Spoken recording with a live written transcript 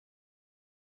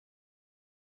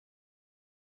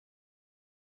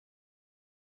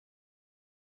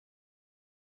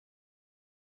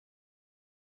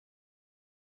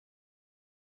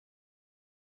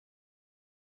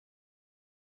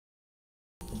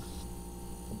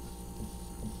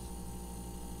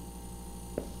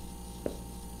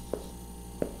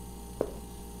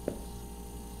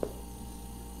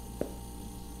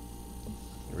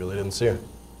didn't see her?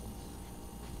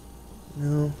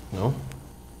 No. No?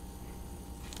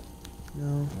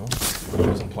 No. No? She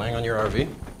wasn't playing on your RV?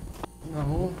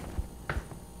 No.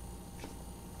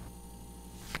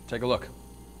 Take a look.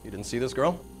 You didn't see this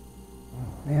girl?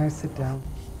 May I sit down?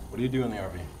 What do you do in the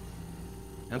RV?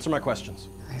 Answer my questions.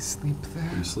 I sleep there.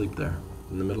 You sleep there?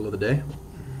 In the middle of the day?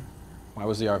 Why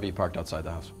was the RV parked outside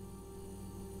the house?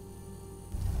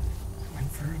 I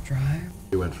went for a drive.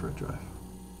 You went for a drive.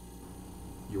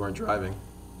 You weren't driving.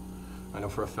 I know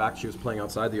for a fact she was playing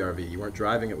outside the RV. You weren't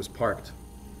driving, it was parked.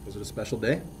 Was it a special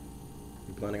day?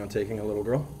 You planning on taking a little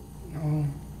girl? No.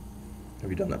 Have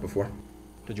you done that before?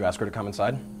 Did you ask her to come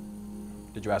inside?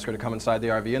 Did you ask her to come inside the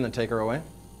RV and then take her away?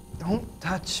 Don't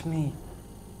touch me.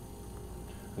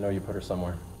 I know you put her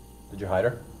somewhere. Did you hide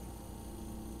her?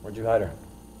 Where'd you hide her?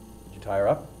 Did you tie her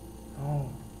up? No.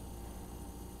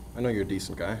 I know you're a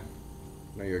decent guy.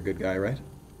 I know you're a good guy, right?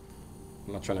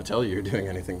 I'm not trying to tell you you're doing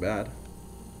anything bad.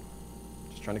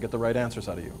 Just trying to get the right answers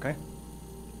out of you, okay?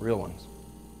 Real ones.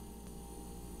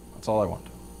 That's all I want.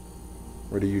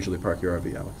 Where do you usually park your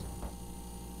RV, Alex?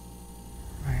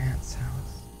 My aunt's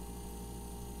house.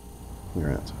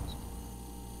 Your aunt's house.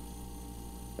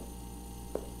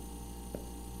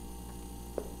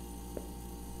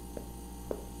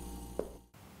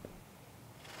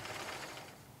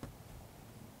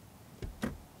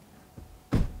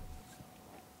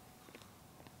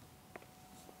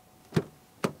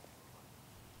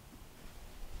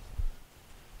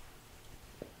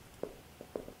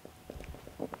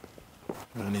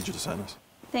 I'm gonna need you to sign this.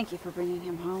 Thank you for bringing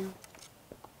him home.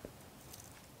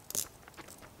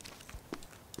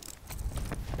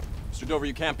 Mr. Dover,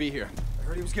 you can't be here. I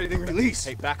heard he was getting released.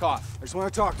 Hey, back off. I just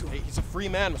want to talk to him. Hey, he's a free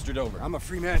man, Mr. Dover. I'm a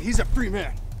free man. He's a free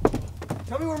man.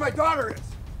 Tell me where my daughter is.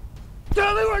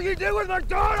 Tell me what you did with my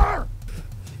daughter!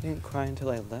 She didn't cry until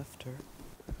I left her.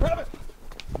 Grab it!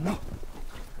 No.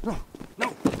 No.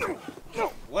 No.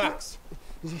 No. Relax.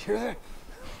 Did you hear that?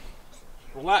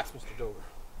 Relax, Mr. Dover.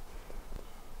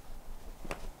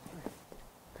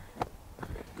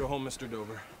 Go home, Mr.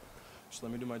 Dover. Just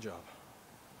let me do my job.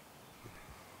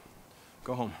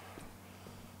 Go home.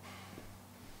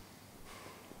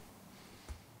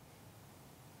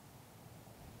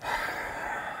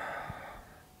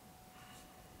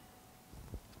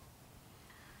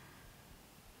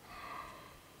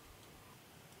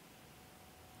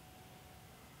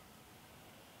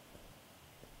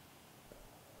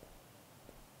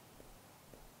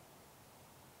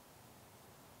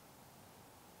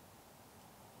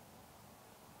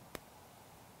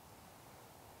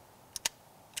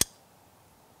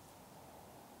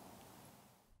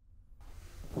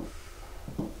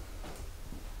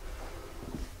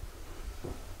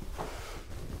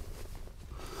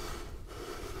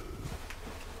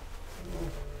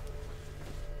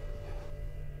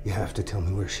 You have to tell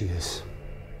me where she is.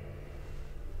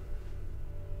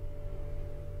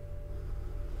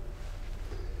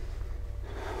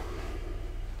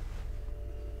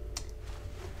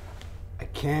 I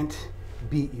can't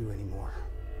beat you anymore,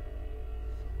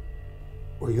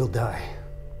 or you'll die.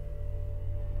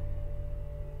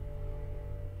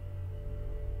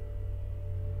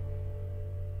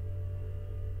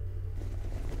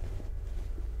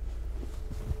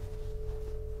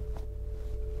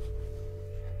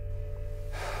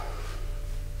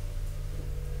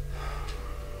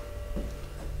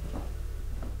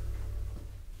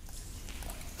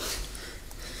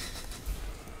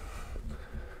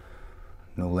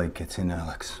 No light gets in,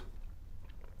 Alex.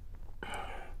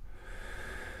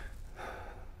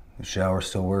 The shower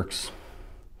still works,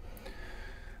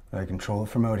 but I control it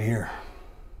from out here.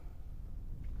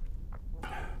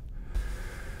 I've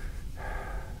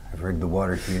rigged the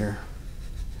water heater.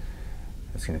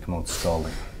 It's gonna come out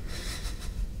scalding.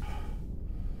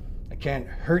 I can't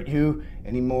hurt you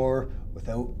anymore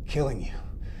without killing you.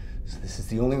 So this is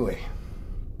the only way.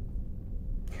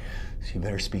 So you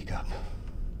better speak up.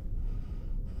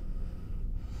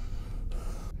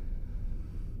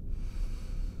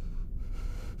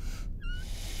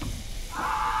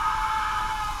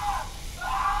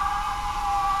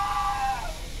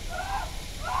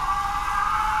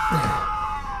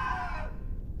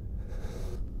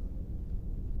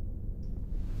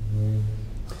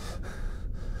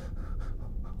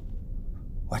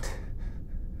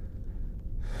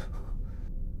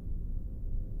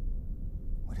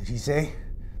 What did he say?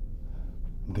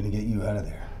 I'm gonna get you out of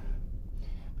there.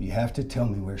 But you have to tell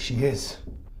me where she is.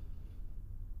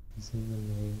 He's in the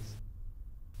maze.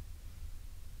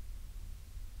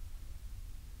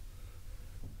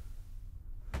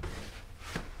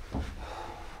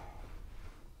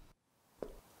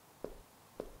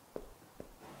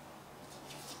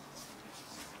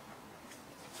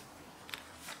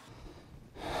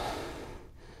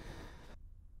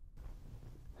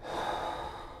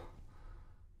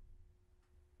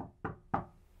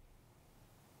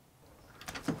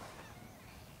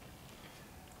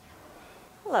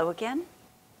 Hello again.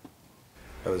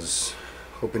 I was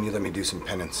hoping you'd let me do some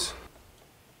penance.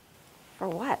 For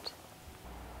what?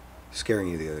 Scaring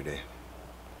you the other day.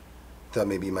 Thought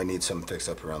maybe you might need something fixed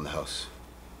up around the house.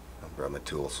 I brought my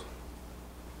tools.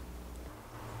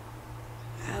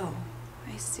 Oh,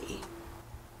 I see.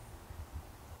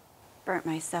 Burnt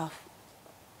myself.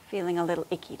 Feeling a little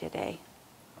icky today.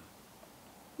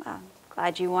 Well,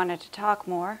 glad you wanted to talk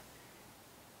more.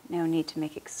 No need to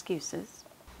make excuses.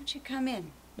 Why don't you come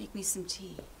in? Make me some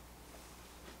tea.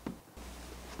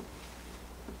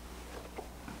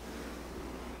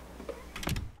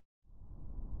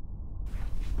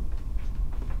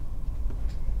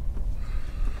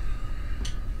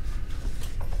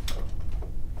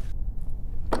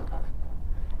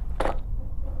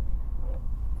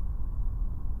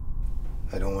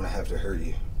 I don't want to have to hurt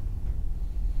you,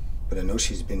 but I know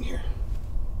she's been here.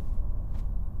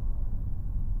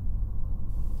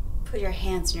 Put your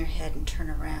hands on your head and turn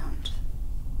around.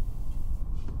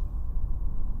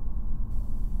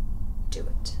 Do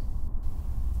it.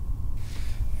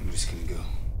 I'm just gonna go.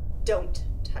 Don't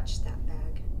touch that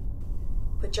bag.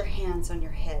 Put your hands on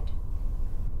your head.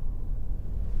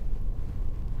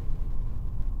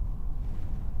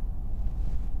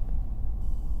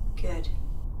 Good.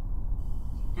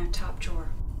 Now top drawer.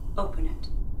 Open it.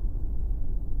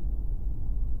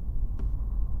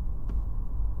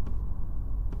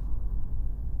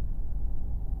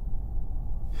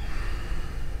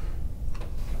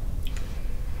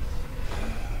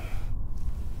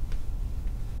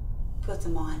 Put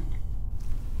them on.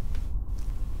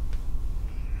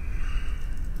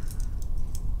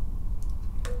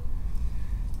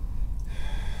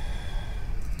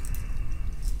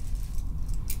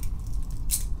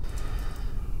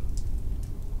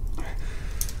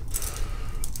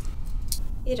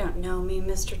 You don't know me,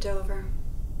 Mr. Dover.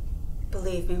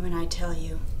 Believe me when I tell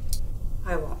you,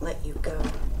 I won't let you go.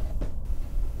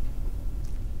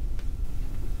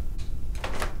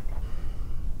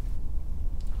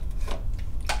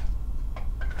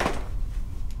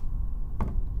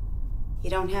 You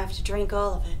don't have to drink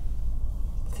all of it.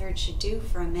 A third should do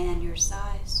for a man your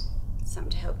size.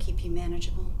 Something to help keep you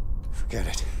manageable. Forget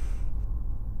it.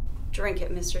 Drink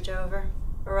it, Mr. Dover,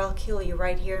 or I'll kill you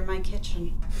right here in my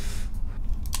kitchen.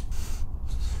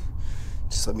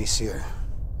 Just let me see her.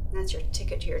 That's your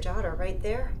ticket to your daughter right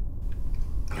there.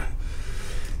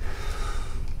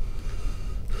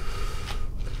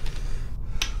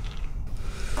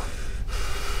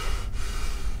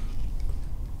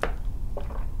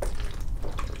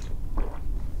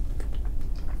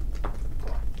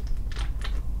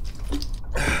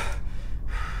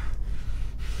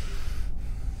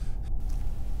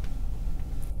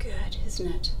 Good, isn't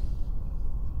it?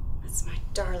 That's my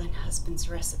darling husband's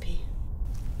recipe.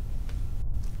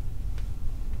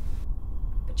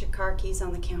 Put your car keys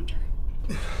on the counter.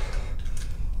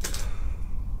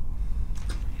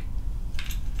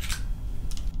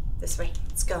 This way,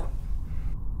 let's go.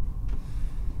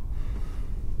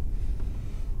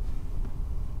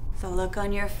 The look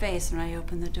on your face when I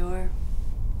opened the door.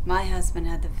 My husband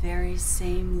had the very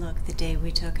same look the day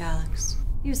we took Alex.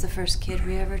 He was the first kid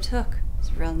we ever took.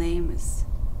 His real name was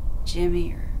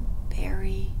Jimmy or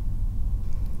Barry.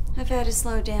 I've had to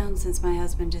slow down since my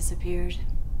husband disappeared,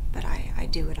 but I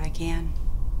do what I can.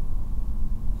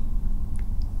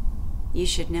 You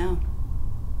should know.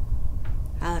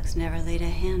 Alex never laid a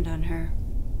hand on her.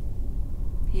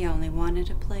 He only wanted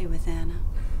to play with Anna.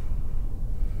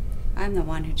 I'm the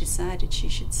one who decided she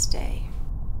should stay.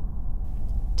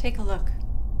 Take a look.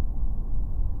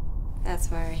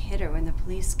 That's why I hit her when the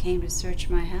police came to search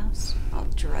my house, all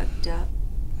drugged up.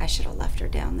 I should have left her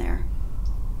down there.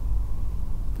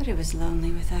 But it was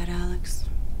lonely without Alex.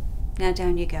 Now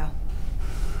down you go.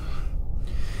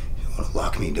 You want to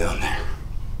lock me down there?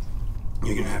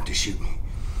 You're gonna have to shoot me.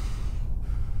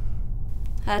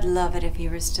 I'd love it if you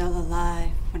were still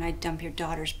alive when I dump your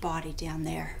daughter's body down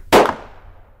there.